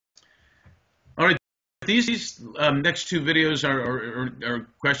these next two videos are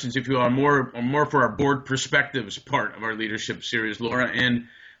questions, if you will, are more for our board perspectives part of our leadership series, Laura. And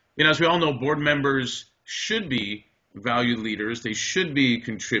as we all know, board members should be valued leaders. They should be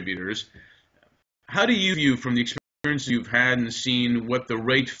contributors. How do you view, from the experience you've had and seen, what the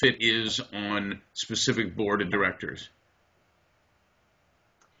right fit is on specific board of directors?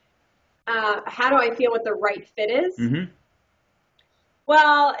 How do I feel what the right fit is? Mm-hmm.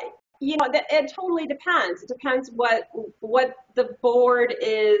 Well, it totally depends. It depends what the board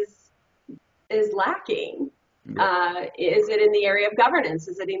is lacking. Right. Is it in the area of governance?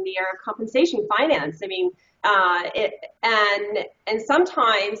 Is it in the area of compensation, finance? I mean, and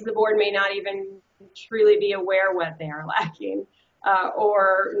sometimes the board may not even truly be aware what they are lacking,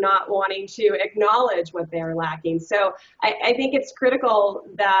 or not wanting to acknowledge what they are lacking. So I think it's critical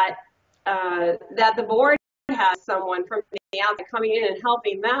that the board has someone from the outside coming in and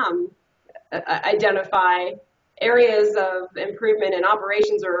helping them identify areas of improvement in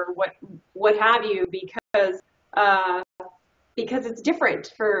operations or what have you, because it's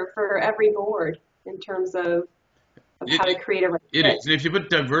different for every board in terms of how to create a right fit. It is. And if you put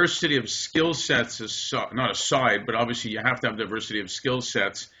diversity of skill sets not aside, but obviously you have to have diversity of skill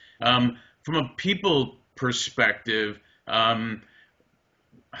sets. From a people perspective,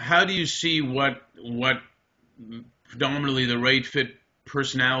 how do you see what predominantly the right fit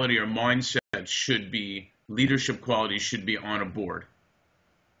personality or mindset should be, leadership qualities should be on a board?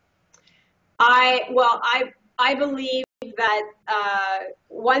 I believe that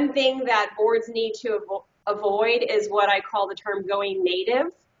one thing that boards need to avoid is what I call the term going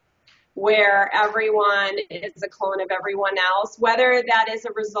native, where everyone is a clone of everyone else, whether that is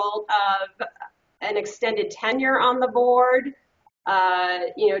a result of an extended tenure on the board,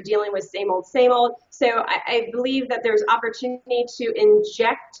 dealing with same old. So I believe that there's opportunity to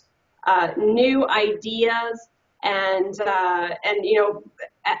inject new ideas and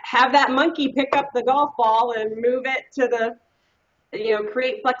have that monkey pick up the golf ball and move it to the,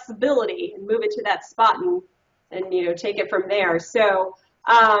 create flexibility and move it to that spot and take it from there. So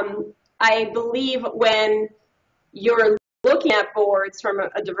I believe when you're looking at boards from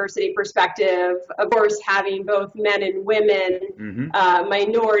a diversity perspective, of course, having both men and women, mm-hmm.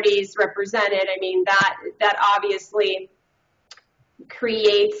 Minorities represented, I mean, that obviously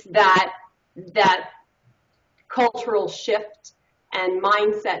creates that cultural shift and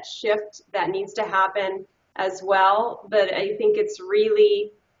mindset shift that needs to happen as well. But I think it's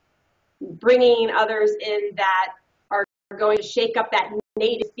really bringing others in that are going to shake up that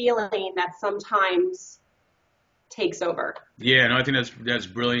native feeling that sometimes takes over. Yeah, no, I think that's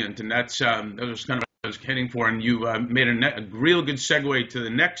brilliant, and that was kind of what I was heading for, and you made a real good segue to the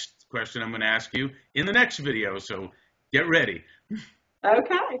next question I'm going to ask you in the next video, so get ready.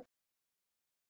 Okay.